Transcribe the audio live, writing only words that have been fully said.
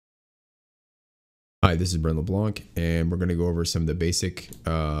Hi, this is Brent LeBlanc, and we're going to go over some of the basic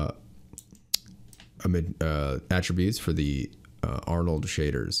attributes for the Arnold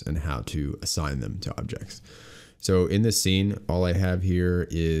shaders and how to assign them to objects. So in this scene, all I have here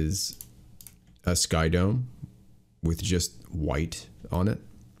is a sky dome with just white on it,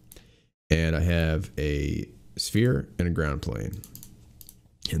 and I have a sphere and a ground plane,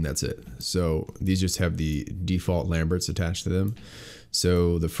 and that's it. So these just have the default Lamberts attached to them.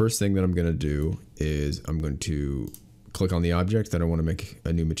 So the first thing that I'm going to do is I'm going to click on the object that I want to make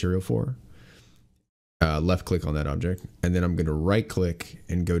a new material for. Left click on that object, and then I'm going to right click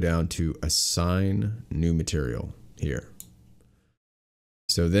and go down to assign new material here.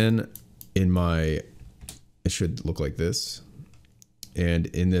 So then in my, it should look like this. And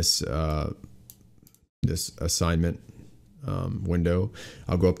in this, this assignment window,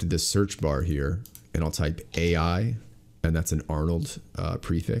 I'll go up to this search bar here and I'll type AI, and that's an Arnold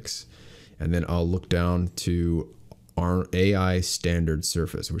prefix. And then I'll look down to AI standard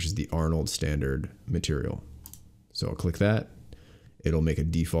surface, which is the Arnold standard material. So I'll click that. It'll make a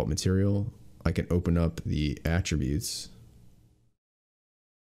default material. I can open up the attributes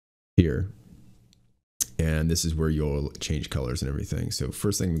here. And this is where you'll change colors and everything. So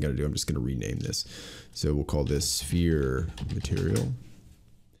first thing we got to do, I'm just going to rename this. So we'll call this sphere material.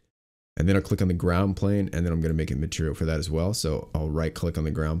 And then I'll click on the ground plane, and then I'm going to make a material for that as well. So I'll right click on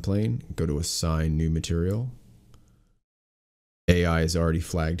the ground plane, go to assign new material. AI is already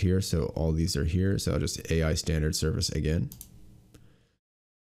flagged here, so all these are here. So I'll just AI standard surface again.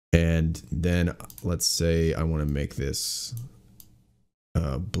 And then let's say I want to make this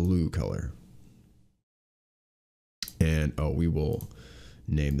blue color. And we will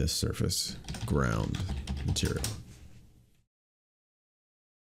name this surface ground material.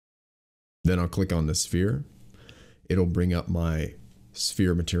 Then I'll click on the sphere. It'll bring up my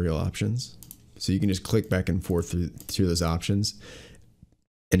sphere material options. So you can just click back and forth through those options.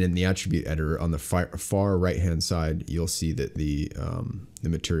 And in the attribute editor on the far right hand side, you'll see that the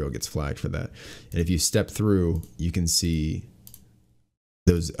material gets flagged for that. And if you step through, you can see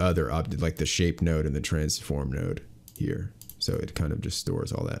those other objects like the shape node and the transform node here. So it kind of just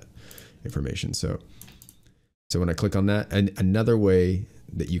stores all that information. So when I click on that, and another way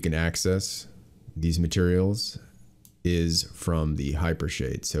that you can access these materials is from the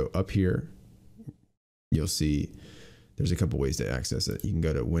Hypershade. So up here, you'll see there's a couple ways to access it. You can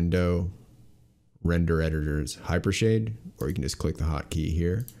go to Window, Render Editors, Hypershade, or you can just click the hotkey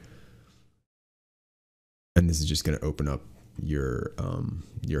here. And this is just going to open up your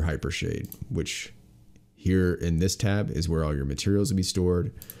Hypershade, which here in this tab is where all your materials will be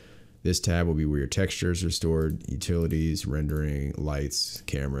stored. This tab will be where your textures are stored, utilities, rendering, lights,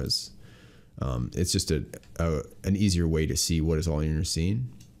 cameras. It's just an easier way to see what is all in your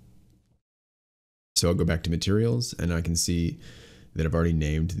scene. So I'll go back to materials, and I can see that I've already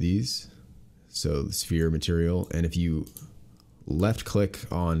named these. So the sphere material, and if you left click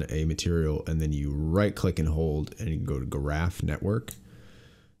on a material and then you right click and hold and you go to graph network,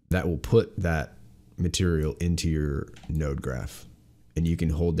 that will put that material into your node graph. And you can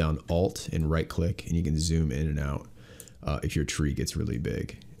hold down Alt and right click, and you can zoom in and out if your tree gets really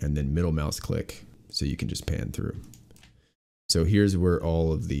big, and then middle mouse click so you can just pan through. So here's where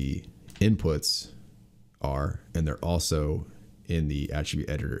all of the inputs are, and they're also in the attribute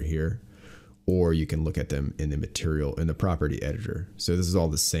editor here, or you can look at them in the material in the property editor. So this is all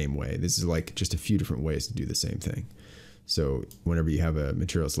the same way. This is like just a few different ways to do the same thing. So whenever you have a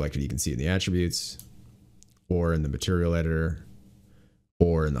material selected, you can see it in the attributes, or in the material editor,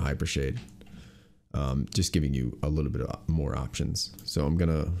 or in the Hypershade, just giving you a little bit more options. So I'm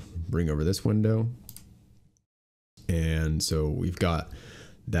gonna bring over this window, and so we've got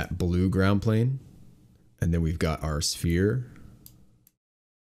that blue ground plane, and then we've got our sphere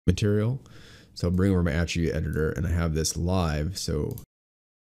material. So I'll bring over my attribute editor, and I have this live, so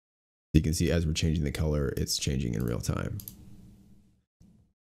you can see as we're changing the color, it's changing in real time.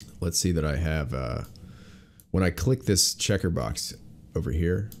 Let's see that I have, when I click this checker box over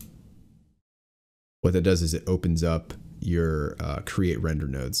here, what that does is it opens up your create render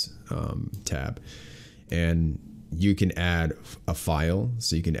nodes tab, and you can add a file,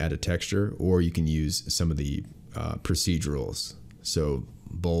 so you can add a texture, or you can use some of the procedurals, so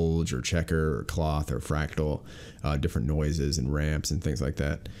bulge or checker or cloth or fractal, different noises and ramps and things like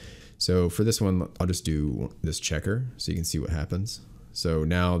that. So for this one, I'll just do this checker so you can see what happens. So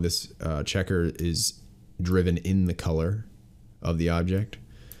now this checker is driven in the color of the object.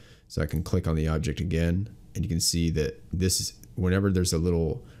 So I can click on the object again, and you can see that this is, whenever there's a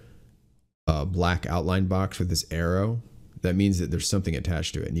little black outline box with this arrow, that means that there's something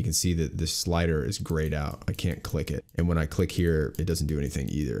attached to it. And you can see that this slider is grayed out. I can't click it. And when I click here, it doesn't do anything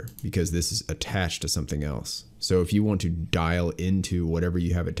either because this is attached to something else. So if you want to dial into whatever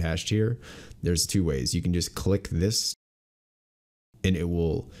you have attached here, there's two ways. You can just click this and it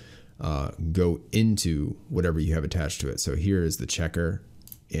will go into whatever you have attached to it. So here is the checker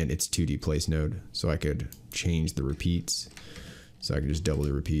and its 2D place node. So I could change the repeats. So I can just double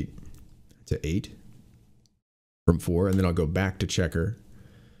the repeat to 8 from 4, and then I'll go back to checker,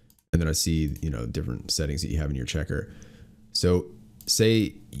 and then I see, you know, different settings that you have in your checker. So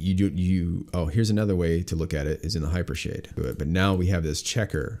say oh, here's another way to look at it is in the Hypershade. But now we have this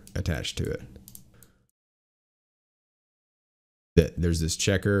checker attached to it. That there's this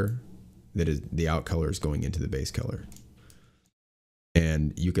checker that is the out color is going into the base color.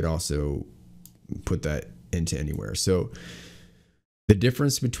 And you could also put that into anywhere. So the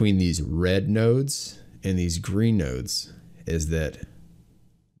difference between these red nodes and these green nodes is that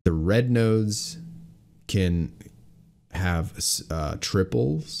the red nodes can have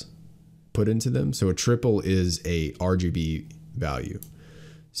triples put into them. So a triple is a RGB value.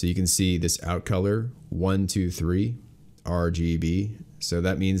 So you can see this out color 1, 2, 3 RGB. So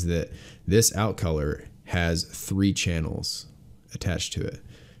that means that this out color has 3 channels attached to it.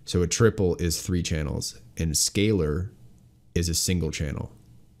 So a triple is 3 channels and scalar is a single channel.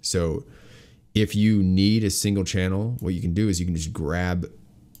 So if you need a single channel, what you can do is you can just grab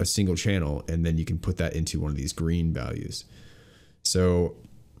a single channel and then you can put that into one of these green values. So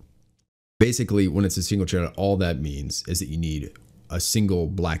basically when it's a single channel, all that means is that you need a single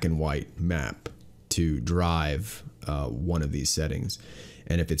black and white map to drive one of these settings.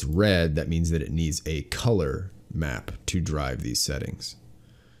 And if it's red, that means that it needs a color map to drive these settings.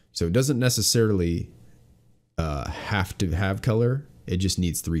 So it doesn't necessarily have to have color. It just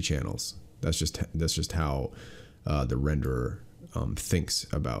needs 3 channels. That's just how the renderer thinks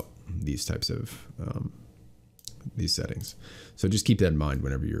about these types of these settings. So just keep that in mind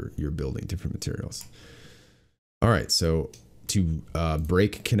whenever you're building different materials. All right, so to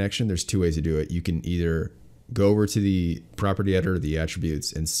break connection, there's 2 ways to do it. You can either go over to the property editor, the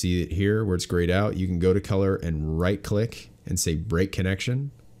attributes, and see it here where it's grayed out. You can go to color and right click and say break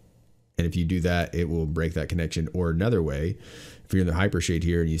connection. And if you do that, it will break that connection. Or another way, if you're in the Hypershade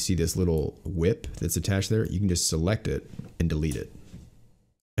here and you see this little whip that's attached there, you can just select it and delete it.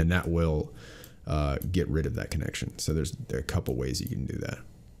 And that will get rid of that connection. So there are a couple ways you can do that.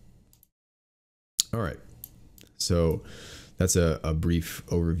 All right. So that's a brief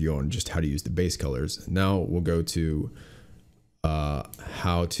overview on just how to use the base colors. Now we'll go to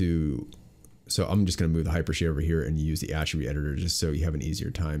how to... So I'm just going to move the Hypershade over here and use the attribute editor just so you have an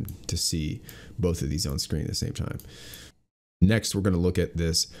easier time to see both of these on screen at the same time. Next, we're going to look at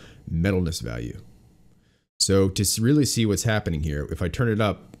this metalness value. So to really see what's happening here, if I turn it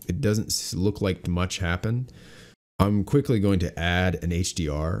up, it doesn't look like much happened. I'm quickly going to add an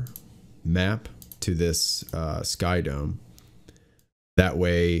HDR map to this sky dome. That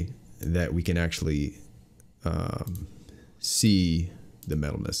way that we can actually see the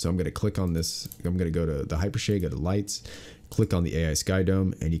metalness. So I'm going to click on this. I'm going to go to the Hypershade, go to lights, click on the AI sky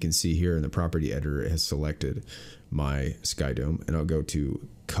dome, and you can see here in the property editor it has selected my sky dome. And I'll go to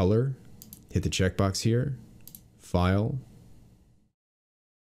color, hit the checkbox here, file,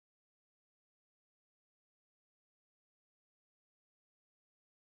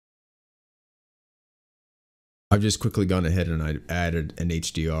 I've just quickly gone ahead and I added an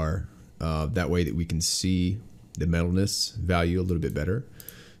HDR that way that we can see the metalness value a little bit better.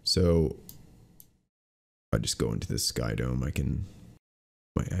 So if I just go into this sky dome, I can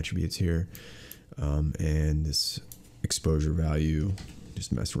my attributes here and this exposure value,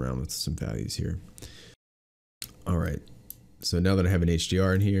 just mess around with some values here. All right, so now that I have an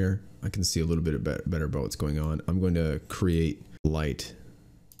HDR in here, I can see a little bit better about what's going on. I'm going to create light.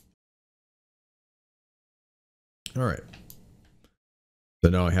 All right,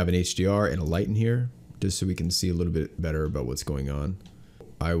 so now I have an HDR and a light in here, just so we can see a little bit better about what's going on.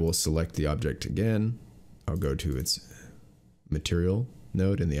 I will select the object again. I'll go to its material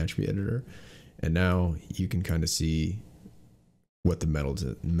node in the attribute editor. And now you can kind of see what the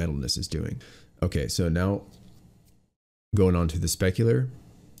metalness is doing. Okay, so now going on to the specular.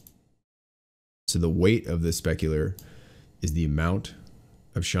 So the weight of the specular is the amount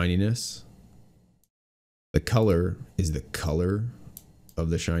of shininess. The color is the color of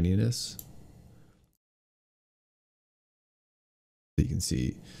the shininess. You can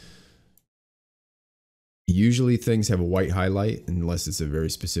see usually things have a white highlight unless it's a very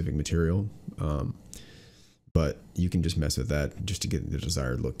specific material, but you can just mess with that just to get the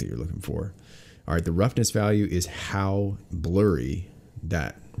desired look that you're looking for. All right, the roughness value is how blurry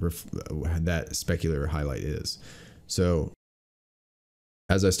that specular highlight is. So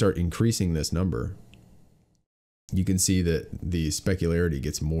as I start increasing this number, you can see that the specularity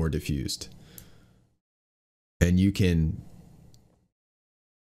gets more diffused. And you can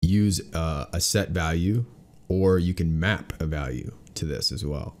use a set value, or you can map a value to this as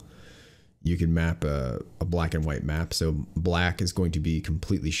well. You can map a black and white map. So black is going to be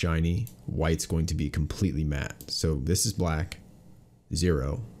completely shiny. White's going to be completely matte. So this is black,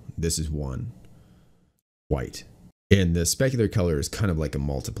 0. This is 1, white. And the specular color is kind of like a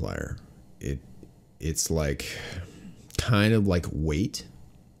multiplier. It's like kind of like weight,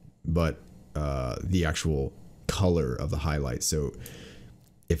 but the actual color of the highlight. So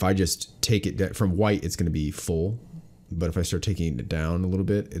if I just take it from white, it's going to be full. But if I start taking it down a little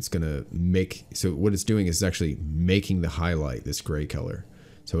bit, it's going to make, so what it's doing is actually making the highlight this gray color.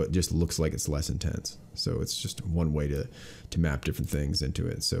 So it just looks like it's less intense. So it's just one way to map different things into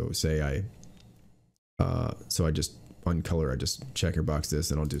it. So say I just, on color, I just checker box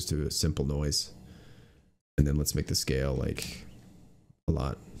this, and I'll just do a simple noise. And then let's make the scale like a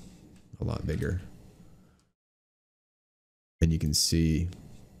lot bigger. And you can see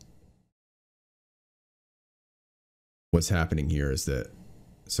what's happening here is that,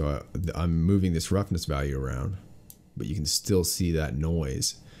 so I'm moving this roughness value around, but you can still see that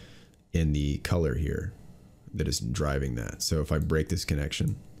noise in the color here that is driving that. So if I break this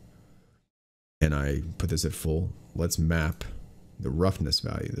connection and I put this at full, let's map the roughness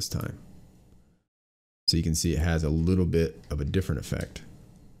value this time. So you can see it has a little bit of a different effect.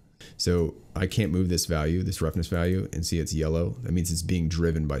 So I can't move this value, this roughness value, and see it's yellow. That means it's being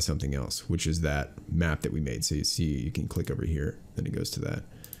driven by something else, which is that map that we made. So you see, you can click over here, then it goes to that.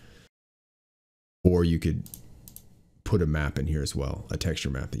 Or you could put a map in here as well, a texture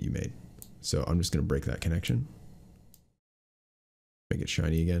map that you made. So I'm just going to break that connection. Make it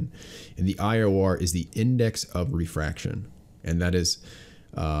shiny again. And the IOR is the index of refraction. And that is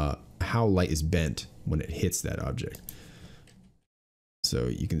how light is bent when it hits that object. So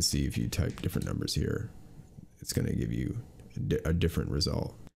you can see if you type different numbers here, it's going to give you a different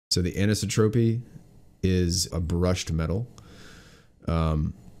result. So the anisotropy is a brushed metal.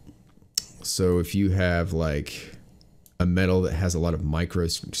 So if you have like a metal that has a lot of micro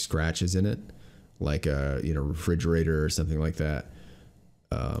scratches in it, like a refrigerator or something like that,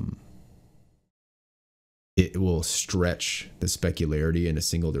 it will stretch the specularity in a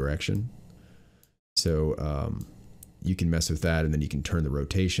single direction. So you can mess with that, and then you can turn the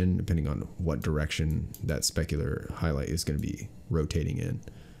rotation depending on what direction that specular highlight is going to be rotating in.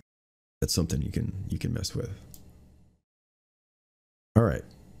 That's something you can mess with. All right,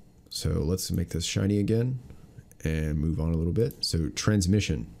 so let's make this shiny again and move on a little bit. So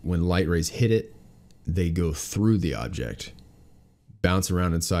transmission, when light rays hit it, they go through the object, bounce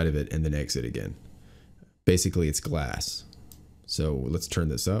around inside of it, and then exit again. Basically, it's glass. So let's turn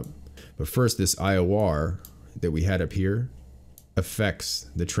this up. But first, this IOR that we had up here affects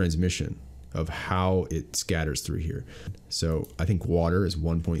the transmission of how it scatters through here. So I think water is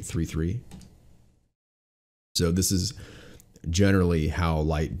 1.33. So this is generally how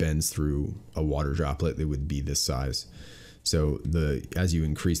light bends through a water droplet. It would be this size. So as you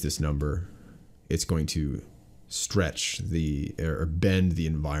increase this number, it's going to stretch or bend the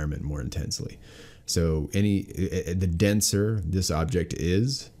environment more intensely. So the denser this object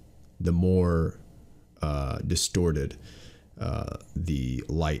is, the more distorted the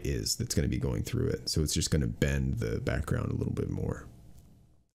light is that's going to be going through it. So it's just going to bend the background a little bit more.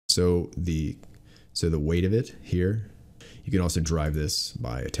 So the weight of it here, you can also drive this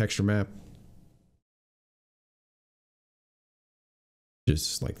by a texture map,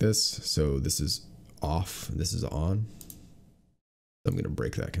 just like this. So this is off, this is on. I'm going to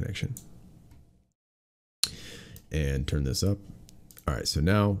break that connection and turn this up. All right, so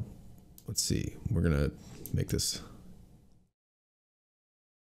now let's see, we're going to make this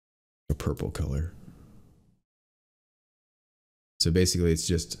a purple color. So basically it's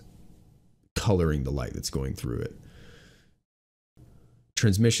just coloring the light that's going through it.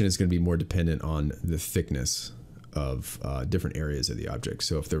 Transmission is going to be more dependent on the thickness of different areas of the object.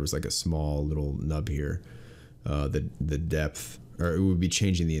 So if there was like a small little nub here, the depth, or it would be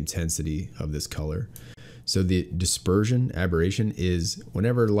changing the intensity of this color. So the dispersion, aberration, is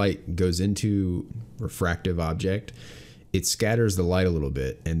whenever light goes into refractive object, it scatters the light a little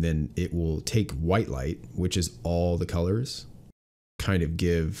bit, and then it will take white light, which is all the colors, kind of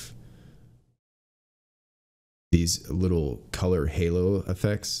give these little color halo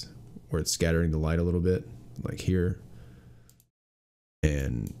effects where it's scattering the light a little bit, like here.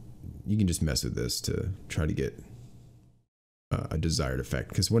 And you can just mess with this to try to get a desired effect,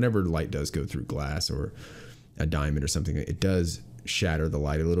 because whenever light does go through glass or a diamond or something, it does shatter the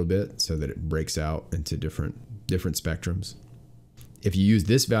light a little bit so that it breaks out into different spectrums. If you use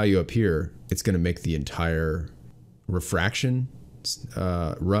this value up here, it's going to make the entire refraction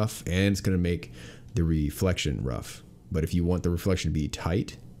rough, and it's going to make the reflection rough. But if you want the reflection to be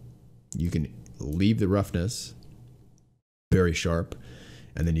tight, you can leave the roughness very sharp,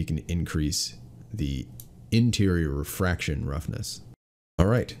 and then you can increase the interior refraction roughness. All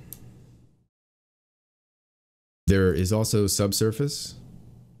right. There is also subsurface,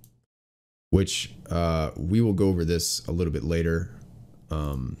 which we will go over this a little bit later,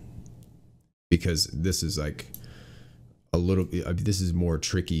 because this is like this is more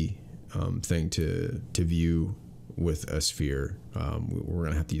tricky thing to view with a sphere. We're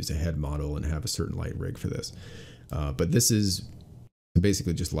gonna have to use a head model and have a certain light rig for this, but this is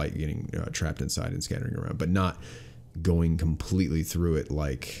basically just light getting trapped inside and scattering around, but not going completely through it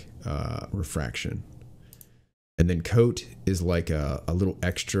like refraction. And then coat is like a little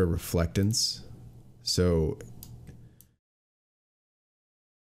extra reflectance. So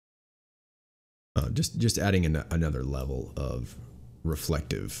just adding another level of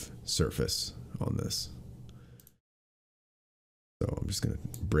reflective surface on this. So I'm just going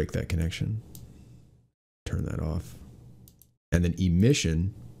to break that connection, turn that off. And then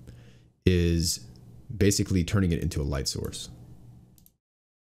emission is basically turning it into a light source.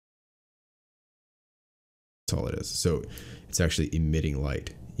 That's all it is. So it's actually emitting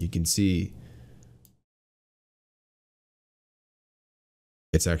light. You can see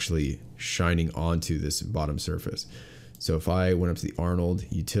it's actually shining onto this bottom surface. So if I went up to the Arnold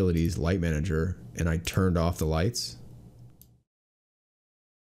Utilities Light Manager and I turned off the lights,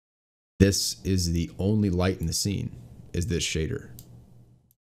 this is the only light in the scene, is this shader.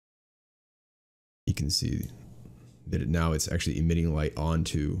 You can see that now it's actually emitting light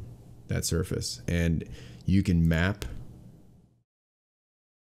onto that surface, and you can map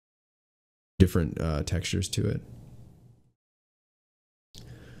different textures to it,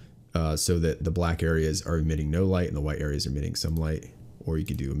 so that the black areas are emitting no light and the white areas are emitting some light, or you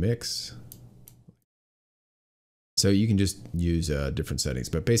could do a mix. So you can just use different settings,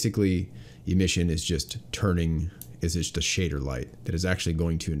 but basically emission is just just a shader light that is actually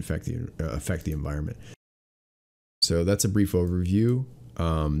going to affect the environment. So that's a brief overview.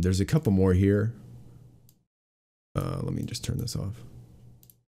 There's a couple more here. Let me just turn this off.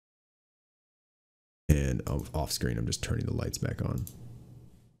 And off screen, I'm just turning the lights back on.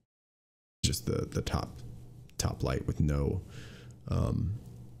 Just the top light with no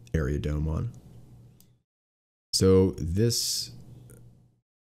area dome on. So this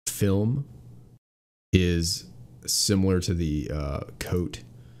film is similar to the coat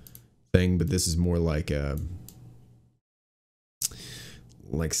thing, but this is more like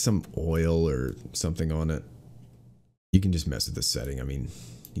some oil or something on it. You can just mess with the setting. I mean,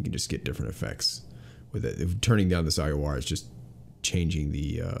 you can just get different effects with it. If turning down this IOR is just changing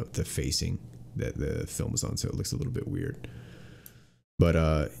the facing that the film is on, so it looks a little bit weird.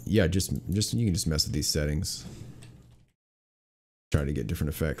 But yeah, just you can just mess with these settings, try to get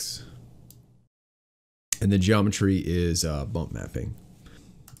different effects. And the geometry is bump mapping,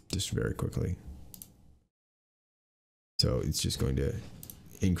 just very quickly. So it's just going to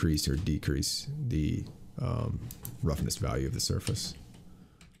increase or decrease the roughness value of the surface.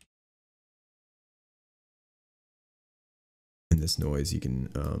 And this noise you can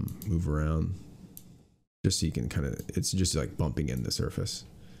move around, just so you can kind of, it's just like bumping in the surface.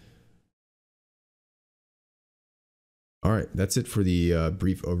 All right, that's it for the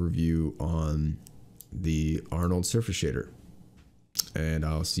brief overview on the Arnold surface shader. And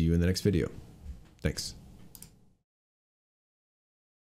I'll see you in the next video. Thanks.